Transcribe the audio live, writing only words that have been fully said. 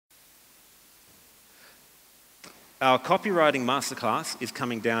our copywriting masterclass is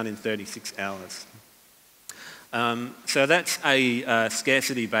coming down in 36 hours. So that's a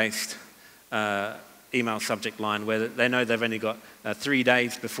scarcity-based email subject line where they know they've only got 3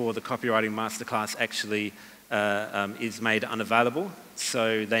 days before the copywriting masterclass actually is made unavailable.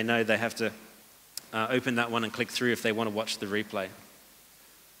 So they know they have to open that one and click through if they want to watch the replay.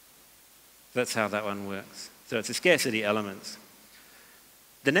 That's how that one works. So it's a scarcity element.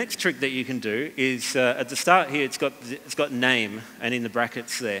 The next trick that you can do is at the start here, it's got name, and in the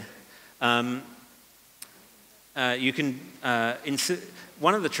brackets there. You can insert.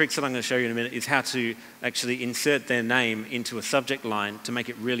 One of the tricks that I'm going to show you in a minute is how to actually insert their name into a subject line to make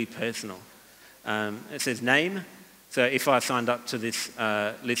it really personal. It says name. So if I signed up to this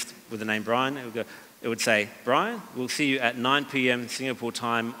list with the name Brian, it would say, Brian, we'll see you at 9 p.m. Singapore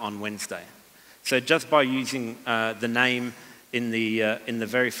time on Wednesday. So just by using the name in the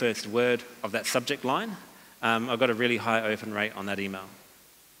very first word of that subject line, I've got a really high open rate on that email.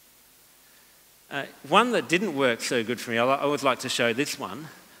 One that didn't work so good for me, I always like to show this one.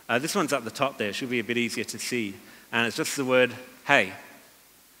 This one's up the top there, should be a bit easier to see. And it's just the word, hey.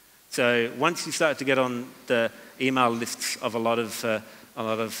 So once you start to get on the email lists of a lot of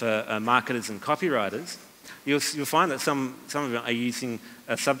marketers and copywriters, you'll find that some of them are using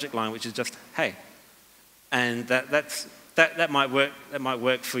a subject line which is just, hey. And that might work. That might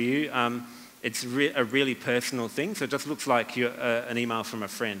work for you. It's a really personal thing, so it just looks like an email from a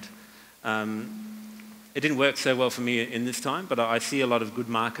friend. It didn't work so well for me in this time, but I see a lot of good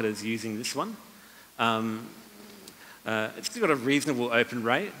marketers using this one. It's got a reasonable open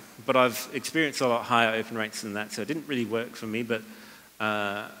rate, but I've experienced a lot higher open rates than that, so it didn't really work for me. But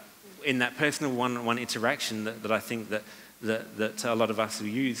in that personal one-on-one interaction that I think that a lot of us will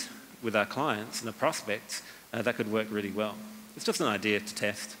use with our clients and the prospects, that could work really well. It's just an idea to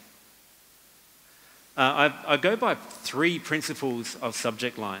test. I go by 3 principles of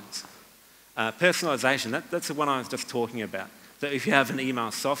subject lines. Personalization, that's the one I was just talking about. So if you have an email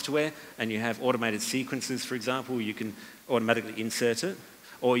software and you have automated sequences, for example, you can automatically insert it.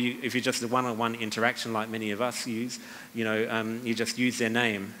 Or if you're just a one-on-one interaction like many of us use, you just use their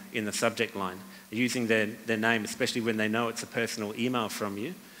name in the subject line. Using their name, especially when they know it's a personal email from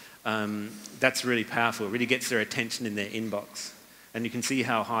you, that's really powerful. It really gets their attention in their inbox. And you can see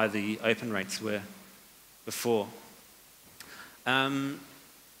how high the open rates were before.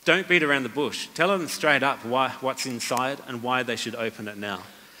 Don't beat around the bush. Tell them straight up what's inside and why they should open it now.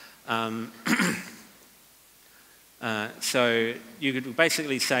 So you could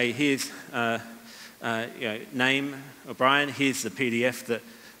basically say, here's name, or Brian, here's the PDF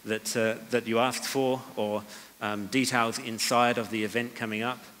that you asked for, or details inside of the event coming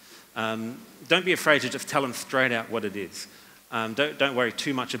up. Don't be afraid to just tell them straight out what it is. Don't worry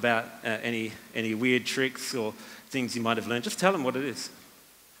too much about any weird tricks or things you might have learned. Just tell them what it is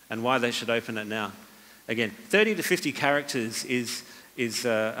and why they should open it now. Again, 30 to 50 characters is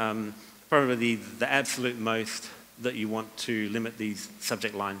probably the absolute most that you want to limit these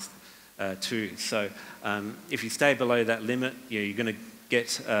subject lines to. So if you stay below that limit, you're going to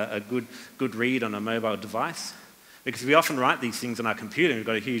get a good read on a mobile device. Because we often write these things on our computer, we've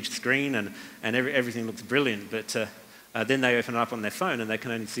got a huge screen and everything looks brilliant, but then they open it up on their phone and they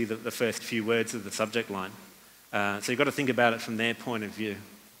can only see the first few words of the subject line. So you've got to think about it from their point of view.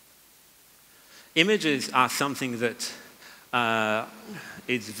 Images are something that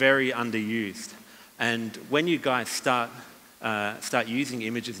is very underused. And when you guys start using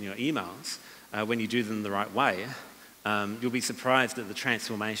images in your emails, when you do them the right way, you'll be surprised at the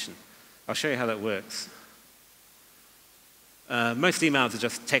transformation. I'll show you how that works. Most emails are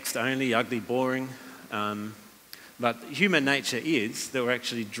just text only, ugly, boring. But human nature is that we're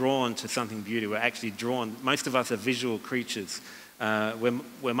actually drawn to something beautiful. We're actually drawn, most of us are visual creatures.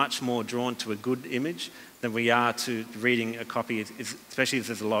 We're much more drawn to a good image than we are to reading a copy, especially if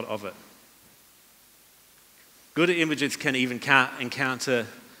there's a lot of it. Good images can even counter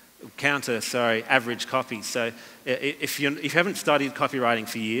average copy. So if you haven't studied copywriting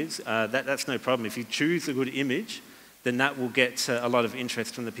for years, that's no problem. If you choose a good image, then that will get a lot of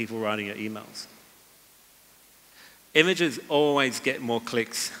interest from the people writing your emails. Images always get more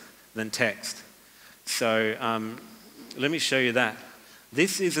clicks than text. So let me show you that.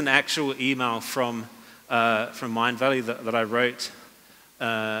 This is an actual email from Mindvalley that I wrote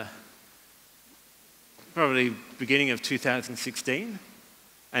probably beginning of 2016.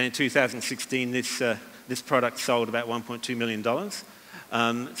 And in 2016, this product sold about $1.2 million.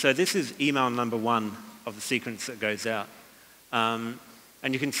 So this is email number 1 of the sequence that goes out. And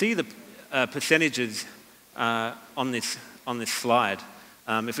you can see the percentages on this slide.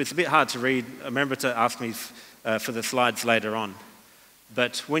 If it's a bit hard to read, remember to ask me for the slides later on.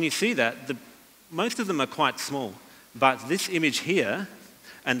 But when you see that, most of them are quite small. But this image here,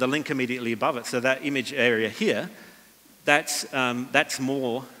 and the link immediately above it, so that image area here, that's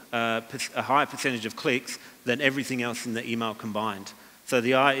more, a higher percentage of clicks than everything else in the email combined. So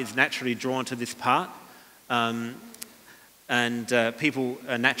the eye is naturally drawn to this part, and people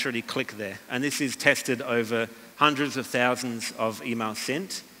naturally click there. And this is tested over hundreds of thousands of emails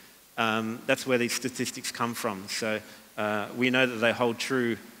sent. That's where these statistics come from. So we know that they hold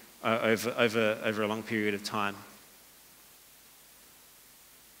true over a long period of time.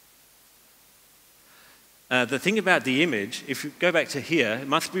 The thing about the image, if you go back to here, it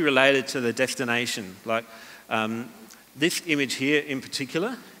must be related to the destination. Like this image here in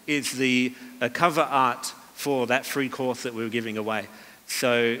particular is the cover art for that free course that we were giving away.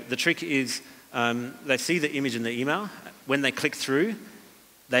 So the trick is they see the image in the email. When they click through,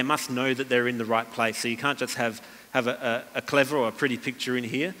 they must know that they're in the right place. So you can't just have a clever or a pretty picture in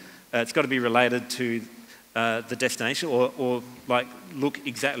here. It's got to be related to the destination or like look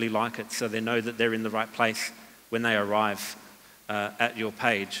exactly like it so they know that they're in the right place when they arrive at your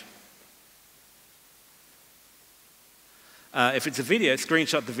page. If it's a video,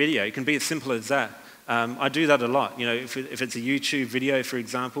 screenshot the video. It can be as simple as that. I do that a lot. You know, if it's a YouTube video, for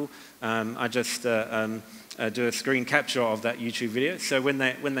example, I just do a screen capture of that YouTube video. So when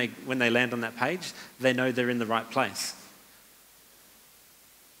they land on that page, they know they're in the right place.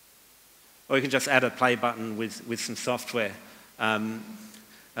 Or you can just add a play button with some software.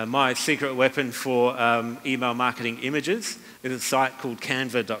 My secret weapon for email marketing images is a site called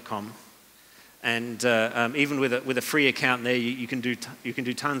Canva.com. And even with a free account there, you can do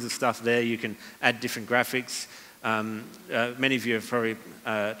tons of stuff there. You can add different graphics. Many of you have probably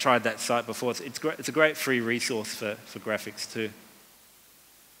tried that site before. It's a great free resource for graphics too.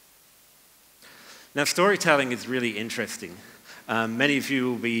 Now, storytelling is really interesting. Many of you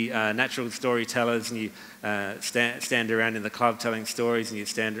will be natural storytellers, and you stand around in the club telling stories, and you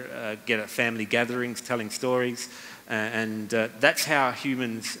get at family gatherings telling stories, and that's how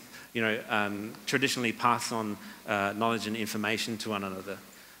humans, traditionally pass on knowledge and information to one another.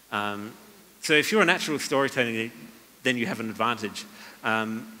 So if you're a natural storyteller, then you have an advantage.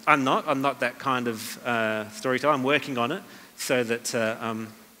 I'm not that kind of storyteller. I'm working on it so that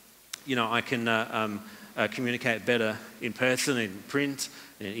I can communicate better in person, in print,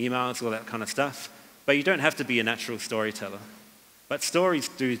 in emails, all that kind of stuff. But you don't have to be a natural storyteller. But stories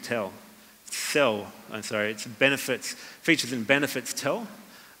do tell. It's benefits, features and benefits tell.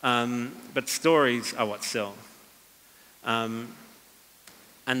 But stories are what sell. And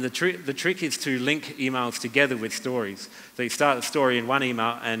the trick is to link emails together with stories. So you start a story in one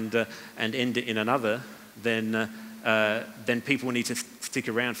email and end it in another, then people need to stick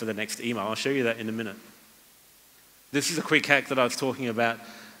around for the next email. I'll show you that in a minute. This is a quick hack that I was talking about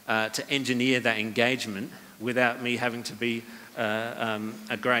to engineer that engagement without me having to be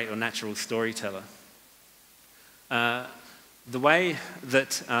a great or natural storyteller. The way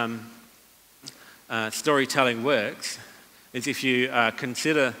that storytelling works is if you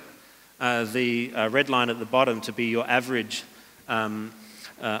consider the red line at the bottom to be your average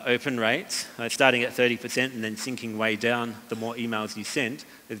open rates, starting at 30% and then sinking way down the more emails you send.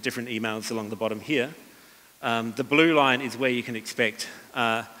 There's different emails along the bottom here. The blue line is where you can expect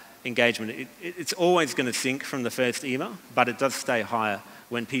engagement. It's always going to sink from the first email, but it does stay higher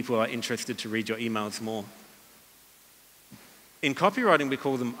when people are interested to read your emails more. In copywriting, we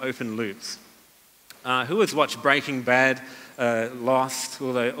call them open loops. Who has watched Breaking Bad, Lost,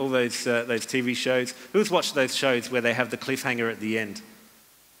 all those TV shows? Who has watched those shows where they have the cliffhanger at the end?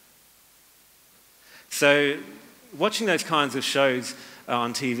 So watching those kinds of shows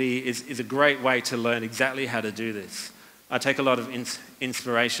on TV is a great way to learn exactly how to do this. I take a lot of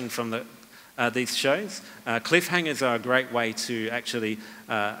inspiration from these shows. Cliffhangers are a great way to actually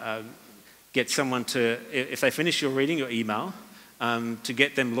get someone to, if they finish reading your email, to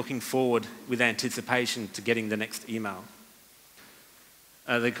get them looking forward with anticipation to getting the next email.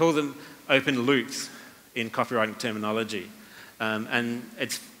 They call them open loops in copywriting terminology. And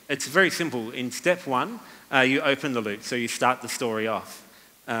it's very simple. In step one, you open the loop, so you start the story off.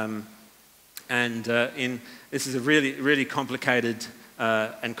 This is a really, really complicated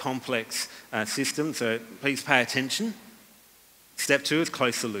and complex system, so please pay attention. Step two is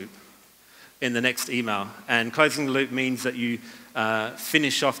close the loop in the next email. And closing the loop means that you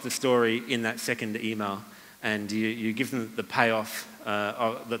finish off the story in that second email, and you give them the payoff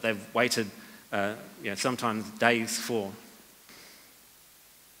that they've waited sometimes days for.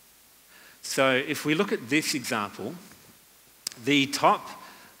 So if we look at this example, The top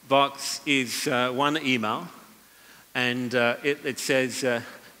box is one email, and it says,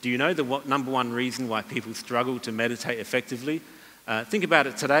 do you know the number one reason why people struggle to meditate effectively? Think about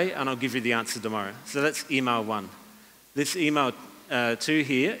it today, and I'll give you the answer tomorrow. So that's email 1. This email 2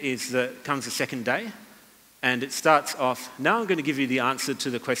 here comes the second day, and it starts off, now I'm going to give you the answer to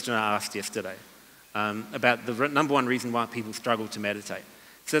the question I asked yesterday about the number one reason why people struggle to meditate.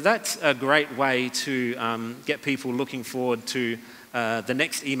 So that's a great way to get people looking forward to the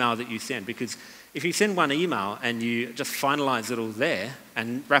next email that you send, because if you send one email and you just finalize it all there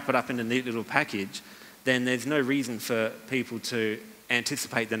and wrap it up in a neat little package, then there's no reason for people to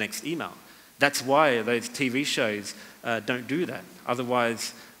anticipate the next email. That's why those TV shows don't do that.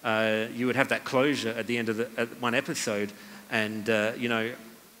 Otherwise, you would have that closure at the end of one episode, and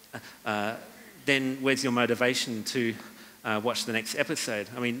then where's your motivation to watch the next episode?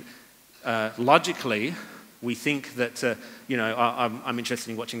 I mean, logically, we think that I'm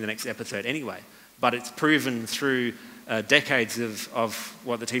interested in watching the next episode anyway, but it's proven through decades of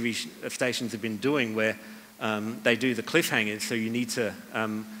what the TV stations have been doing, where they do the cliffhangers, so you need to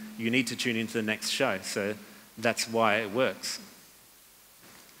tune into the next show. So that's why it works.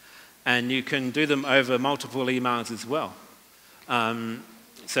 And you can do them over multiple emails as well.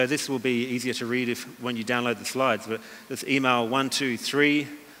 So this will be easier to read when you download the slides. But it's email 1, 2, 3,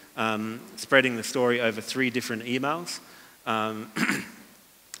 spreading the story over 3 different emails. And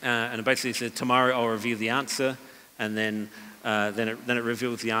it basically says, tomorrow I'll reveal the answer, and then it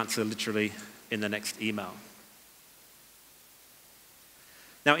reveals the answer literally in the next email.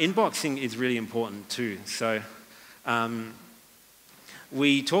 Now, inboxing is really important too. So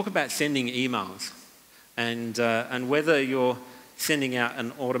we talk about sending emails, and whether you're sending out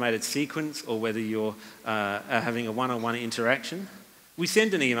an automated sequence or whether you're having a one-on-one interaction, we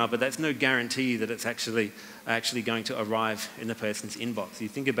send an email, but that's no guarantee that it's actually going to arrive in the person's inbox. You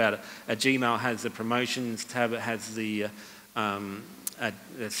think about it, a Gmail has the promotions tab, it has the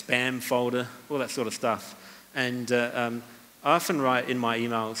spam folder, all that sort of stuff. And I often write in my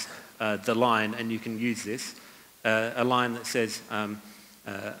emails the line, and you can use this, a line that says,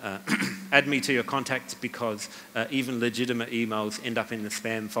 add me to your contacts because even legitimate emails end up in the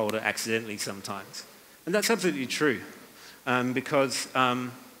spam folder accidentally sometimes. And that's absolutely true, because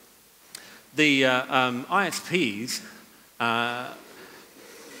the ISPs,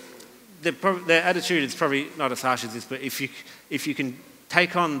 their attitude is probably not as harsh as this, but if you can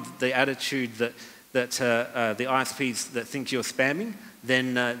take on the attitude that the ISPs that think you're spamming,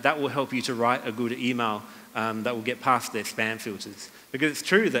 then that will help you to write a good email that will get past their spam filters. Because it's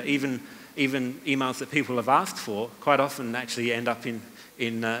true that even emails that people have asked for quite often actually end up in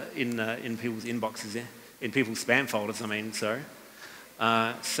people's inboxes, in people's spam folders. I mean, so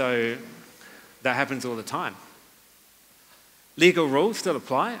that happens all the time. Legal rules still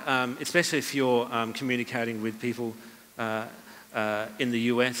apply, especially if you're communicating with people in the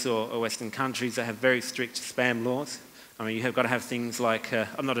US or Western countries that have very strict spam laws. I mean, you have got to have things like,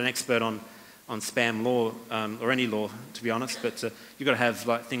 I'm not an expert on spam law or any law, to be honest, but you've got to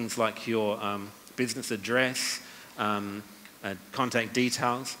have things like your business address, contact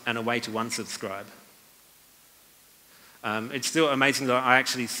details, and a way to unsubscribe. It's still amazing that I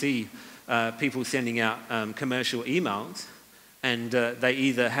actually see people sending out commercial emails, and they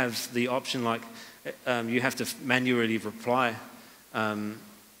either have the option like you have to manually reply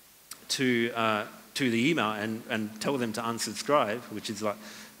to the email and tell them to unsubscribe, which is like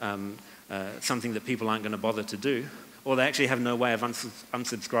something that people aren't going to bother to do, or they actually have no way of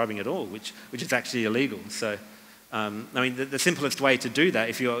unsubscribing at all, which is actually illegal. So, I mean, the simplest way to do that,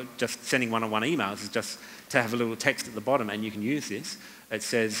 if you're just sending one-on-one emails, is just to have a little text at the bottom, and you can use this. It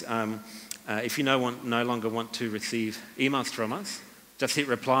says, if you no longer want to receive emails from us, just hit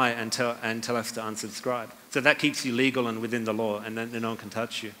reply and tell us to unsubscribe. So that keeps you legal and within the law, and then no one can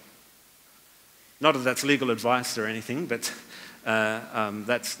touch you. Not that that's legal advice or anything, but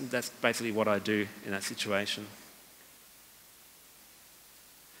that's basically what I do in that situation.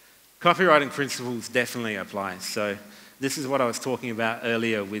 Copywriting principles definitely apply. So this is what I was talking about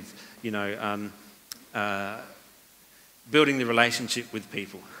earlier with, building the relationship with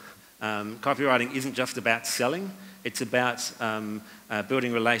people. Copywriting isn't just about selling. It's about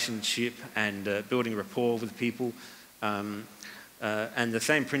building relationship and building rapport with people. And the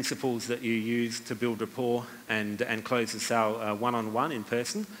same principles that you use to build rapport and close the sale one-on-one in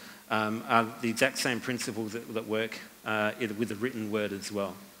person are the exact same principles that work with the written word as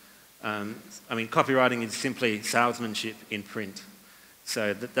well. I mean, copywriting is simply salesmanship in print.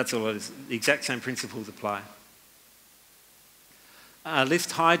 So that's all it is. The exact same principles apply.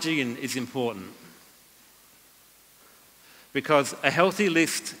 Lift hygiene is important. because a healthy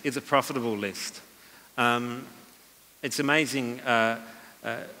list is a profitable list. It's amazing how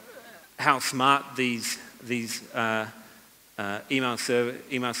smart these email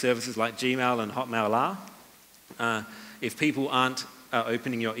services like Gmail and Hotmail are. If people aren't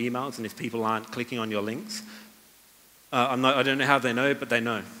opening your emails and if people aren't clicking on your links, I don't know how they know, but they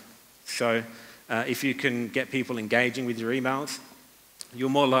know. So if you can get people engaging with your emails, you're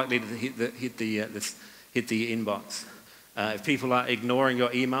more likely to hit the inbox. If people are ignoring your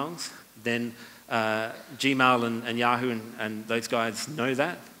emails, then Gmail and Yahoo and those guys know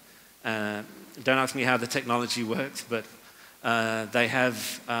that. Don't ask me how the technology works, but they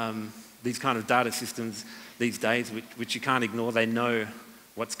have these kind of data systems these days which you can't ignore. They know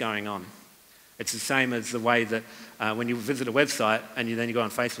what's going on. It's the same as the way that when you visit a website and then you go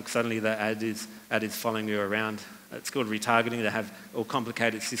on Facebook, suddenly the ad is following you around. It's called retargeting. They have all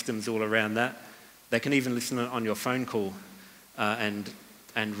complicated systems all around that. They can even listen on your phone call and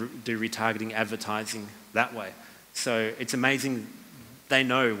do retargeting advertising that way. So it's amazing. They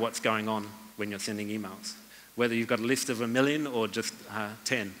know what's going on when you're sending emails, whether you've got a list of 1 million or just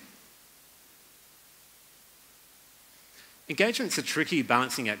 10. Engagement's a tricky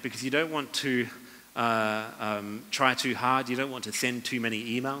balancing act because you don't want to try too hard. You don't want to send too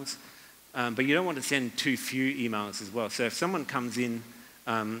many emails, but you don't want to send too few emails as well. So if someone comes in,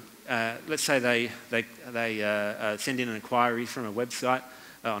 let's say they send in an inquiry from a website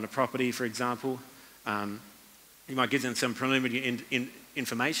on a property, for example, you might give them some preliminary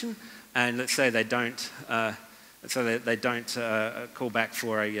information, and let's say they don't, call back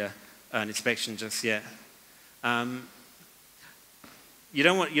for an inspection just yet. You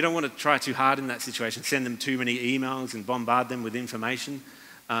don't want to try too hard in that situation, send them too many emails and bombard them with information,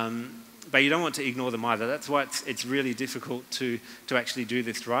 but you don't want to ignore them either. That's why it's really difficult to actually do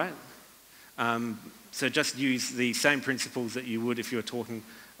this right. So just use the same principles that you would if you were talking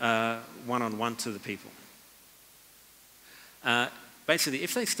one-on-one to the people. Basically,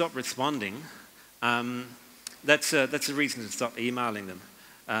 if they stop responding, that's a reason to stop emailing them.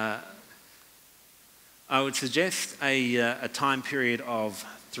 I would suggest a time period of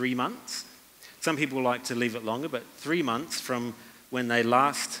 3 months. Some people like to leave it longer, but 3 months from when they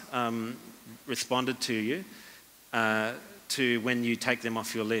last responded to you to when you take them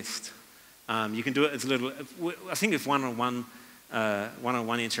off your list. You can do it as little. I think if one-on-one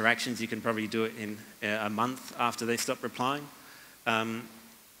interactions, you can probably do it in a month after they stop replying.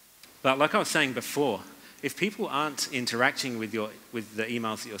 But like I was saying before, if people aren't interacting with the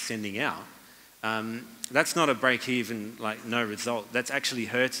emails that you're sending out, that's not a break-even, like no result. That's actually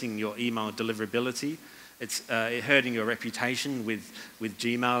hurting your email deliverability. It's hurting your reputation with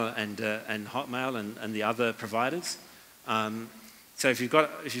Gmail and Hotmail and the other providers. So if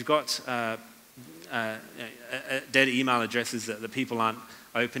you've got dead email addresses that people aren't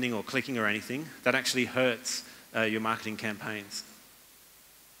opening or clicking or anything, that actually hurts your marketing campaigns.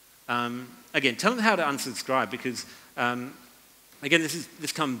 Again, tell them how to unsubscribe because again,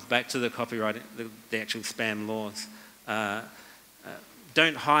 this comes back to the copywriting, the actual spam laws.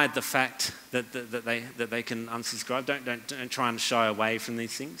 Don't hide the fact that they can unsubscribe. Don't try and shy away from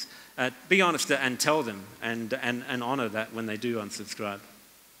these things. Be honest and tell them and honour that when they do unsubscribe.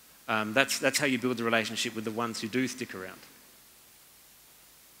 That's how you build a relationship with the ones who do stick around.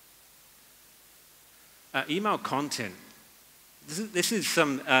 Email content. This is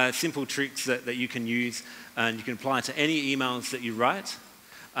some simple tricks that you can use and you can apply to any emails that you write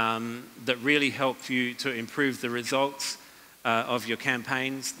that really help you to improve the results of your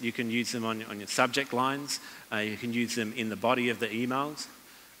campaigns. You can use them on your subject lines. You can use them in the body of the emails.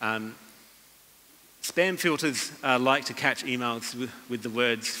 Spam filters like to catch emails with the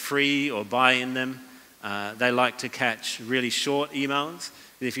words free or buy in them. They like to catch really short emails.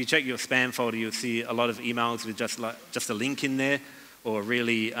 If you check your spam folder, you'll see a lot of emails with just a link in there, or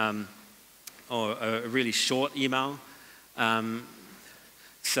really or a really short email.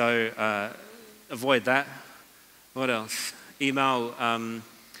 So avoid that. What else? Email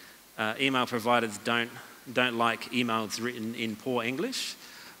providers don't like emails written in poor English.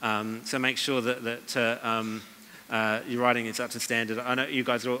 So make sure that your writing is up to standard. I know you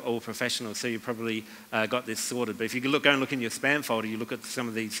guys are all professionals, so you probably got this sorted. But if you go and look in your spam folder, you look at some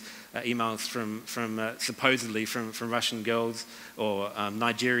of these emails from supposedly from Russian girls or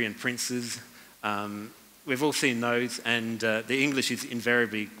Nigerian princes. We've all seen those, and the English is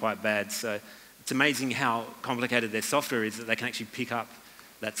invariably quite bad. So it's amazing how complicated their software is that they can actually pick up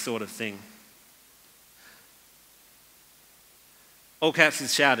that sort of thing. All caps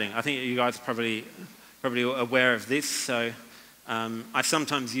is shouting. I think you guys are probably aware of this. So I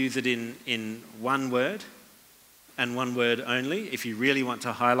sometimes use it in one word, and one word only if you really want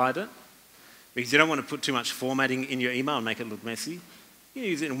to highlight it, because you don't want to put too much formatting in your email and make it look messy. You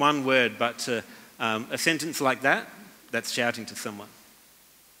use it in one word, but a sentence like that, that's shouting to someone.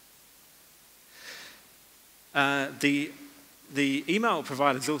 The email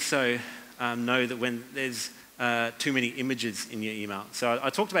providers also know that when there's too many images in your email. So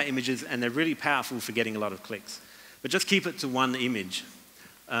I talked about images, and they're really powerful for getting a lot of clicks. But just keep it to one image.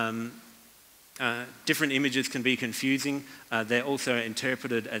 Different images can be confusing. They're also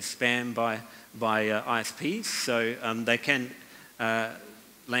interpreted as spam by ISPs, so they can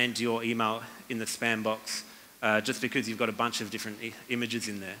land your email in the spam box just because you've got a bunch of different images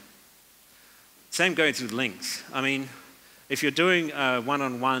in there. Same goes with links. I mean, if you're doing a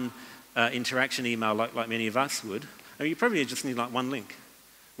one-on-one interaction email like many of us would, I mean, you probably just need like one link.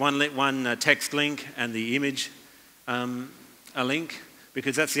 One text link and the image a link,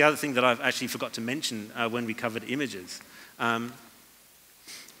 because that's the other thing that I've actually forgot to mention when we covered images.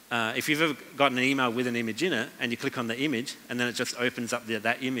 If you've ever gotten an email with an image in it and you click on the image and then it just opens up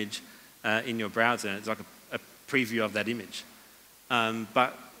that image in your browser, and it's like a preview of that image.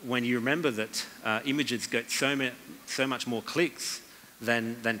 But when you remember that images get so much more clicks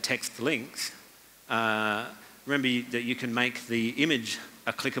than text links, remember that you can make the image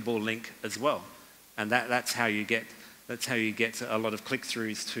a clickable link as well, and that's how you get a lot of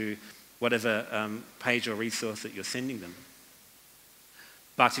click-throughs to whatever page or resource that you're sending them.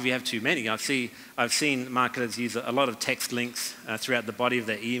 But if you have too many, I've seen marketers use a lot of text links throughout the body of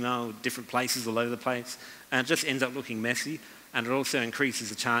their email, different places all over the place, and it just ends up looking messy, and it also increases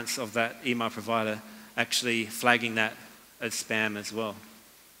the chance of that email provider actually flagging that as spam as well.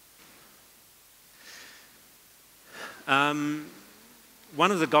 One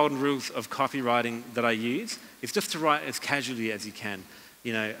of the golden rules of copywriting that I use is just to write as casually as you can.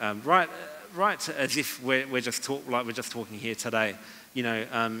 You know, write as if we're just talking here today. You know,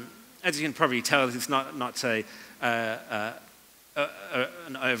 as you can probably tell, it's not an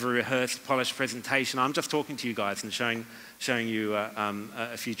over-rehearsed, polished presentation. I'm just talking to you guys and showing you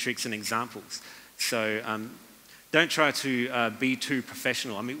a few tricks and examples. So don't try to be too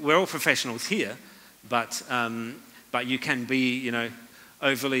professional. I mean, we're all professionals here, but you can be, you know,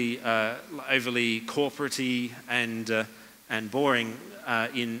 overly corporate-y and boring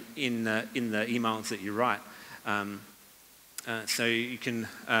in the emails that you write. So you can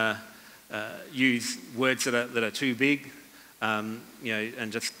use words that are too big, you know,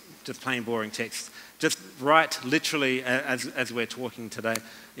 and just plain boring text. Just write literally as we're talking today.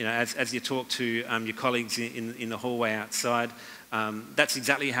 You know, as you talk to your colleagues in the hallway outside. That's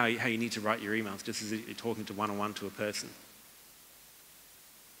exactly how you need to write your emails, just as you're talking to one-on-one to a person.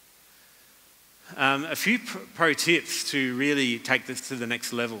 A few pro tips to really take this to the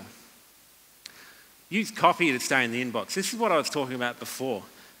next level. Use copy to stay in the inbox. This is what I was talking about before.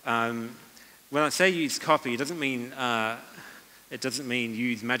 When I say use copy, it doesn't mean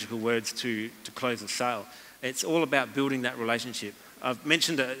use magical words to close a sale. It's all about building that relationship. I've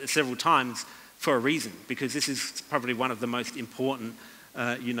mentioned it several times for a reason, because this is probably one of the most important,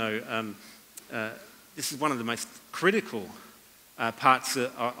 this is one of the most critical parts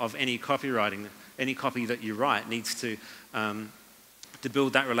of any copywriting. Any copy that you write needs to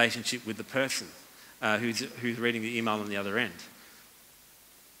build that relationship with the person who's reading the email on the other end.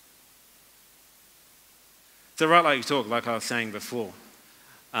 So write like you talk, like I was saying before.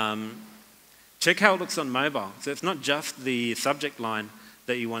 Check how it looks on mobile. So it's not just the subject line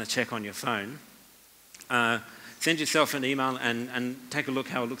that you want to check on your phone. Send yourself an email and take a look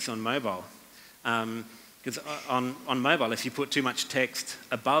how it looks on mobile. Because on mobile, if you put too much text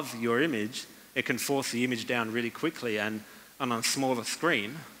above your image, it can force the image down really quickly, and on a smaller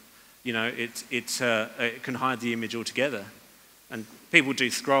screen, you know, it can hide the image altogether. And people do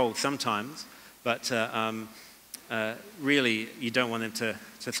scroll sometimes, but really you don't want them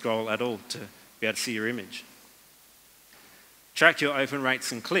to scroll at all to be able to see your image. Track your open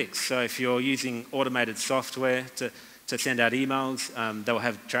rates and clicks. So if you're using automated software to send out emails, they'll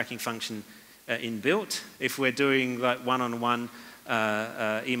have tracking function inbuilt. If we're doing like one-on-one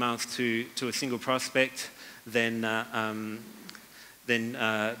emails to a single prospect, then there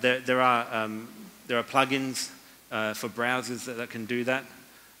are plugins for browsers that can do that.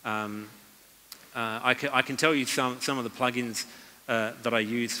 I can tell you some of the plugins that I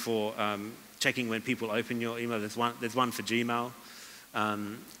use for checking when people open your email. There's one for Gmail,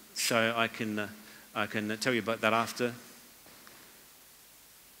 so I can tell you about that after.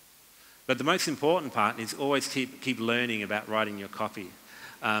 But the most important part is always keep learning about writing your copy.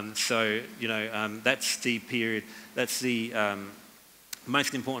 So you know, that's the period. That's the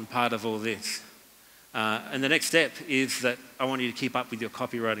most important part of all this. And the next step is that I want you to keep up with your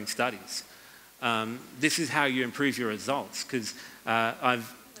copywriting studies. This is how you improve your results, because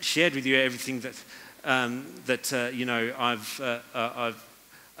I've shared with you everything that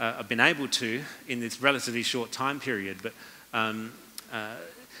I've been able to in this relatively short time period. But I'm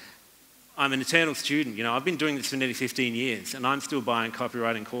an eternal student. I've been doing this for nearly 15 years, and I'm still buying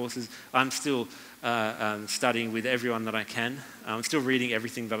copywriting courses. I'm still studying with everyone that I can. I'm still reading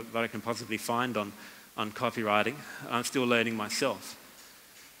everything that I can possibly find on copywriting. I'm still learning myself.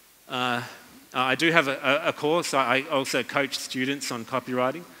 I do have a course. I also coach students on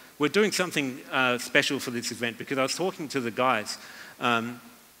copywriting. We're doing something special for this event because I was talking to the guys, and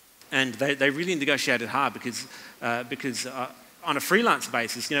they really negotiated hard because on a freelance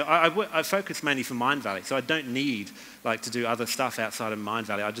basis, I focus mainly for Mindvalley, so I don't need to do other stuff outside of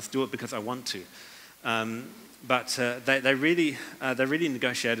Mindvalley. I just do it because I want to. But they really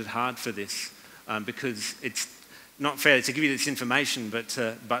negotiated hard for this because it's not fair to give you this information but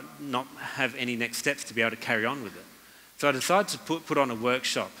not have any next steps to be able to carry on with it. So I decided to put on a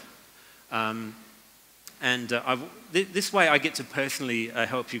workshop. This way I get to personally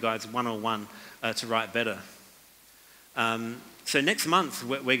help you guys one-on-one to write better. So next month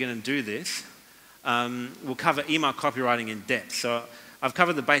we're going to do this. We'll cover email copywriting in depth. So I've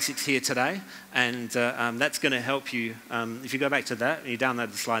covered the basics here today, and that's going to help you. If you go back to that and you download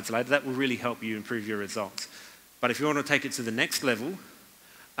the slides later, that will really help you improve your results. But if you want to take it to the next level,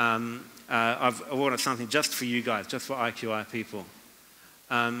 I've ordered something just for you guys, just for IQI people.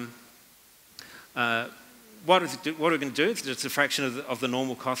 What we're going to do is just a fraction of the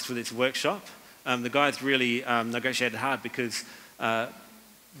normal cost for this workshop. The guys really negotiated hard because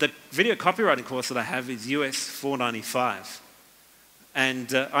the video copywriting course that I have is US $495.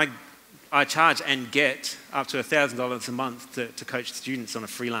 And I charge and get up to $1,000 a month to coach students on a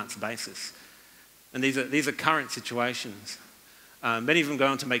freelance basis. And these are current situations. Many of them go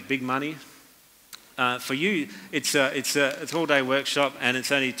on to make big money. For you, it's an all-day workshop, and it's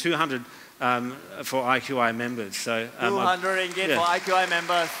only $200 for IQI members. So 200 ringgit for IQI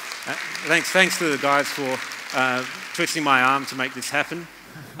members. Thanks to the guys for twisting my arm to make this happen.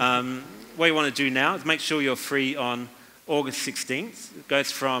 What you want to do now is make sure you're free on August 16th. It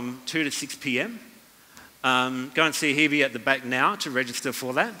goes from 2 to 6 p.m. Go and see Hebe at the back now to register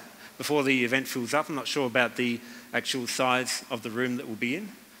for that before the event fills up. I'm not sure about the actual size of the room that we'll be in.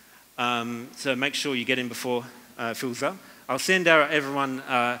 So make sure you get in before it fills up. I'll send out everyone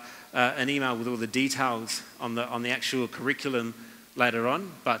an email with all the details on the actual curriculum later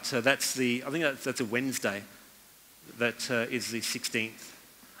on. But I think that's a Wednesday. That is the 16th.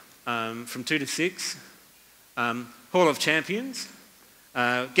 From 2 to 6. Hall of Champions.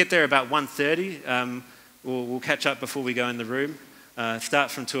 Get there about 1:30. We'll catch up before we go in the room.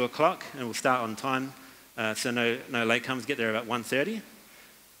 Start from 2 o'clock, and we'll start on time, so no latecomers. Get there about 1:30.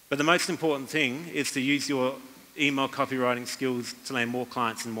 But the most important thing is to use your email copywriting skills to land more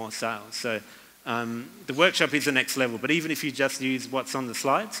clients and more sales. So the workshop is the next level, but even if you just use what's on the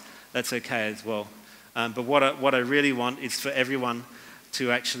slides, that's okay as well. But what I really want is for everyone to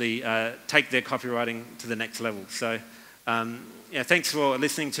actually take their copywriting to the next level. So thanks for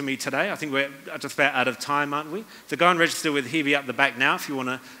listening to me today. I think we're just about out of time, aren't we? So go and register with Hebe up the back now if you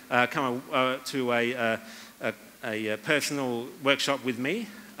want to come to a personal workshop with me.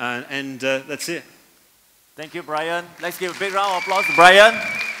 And that's it. Thank you, Brian. Let's give a big round of applause to Brian.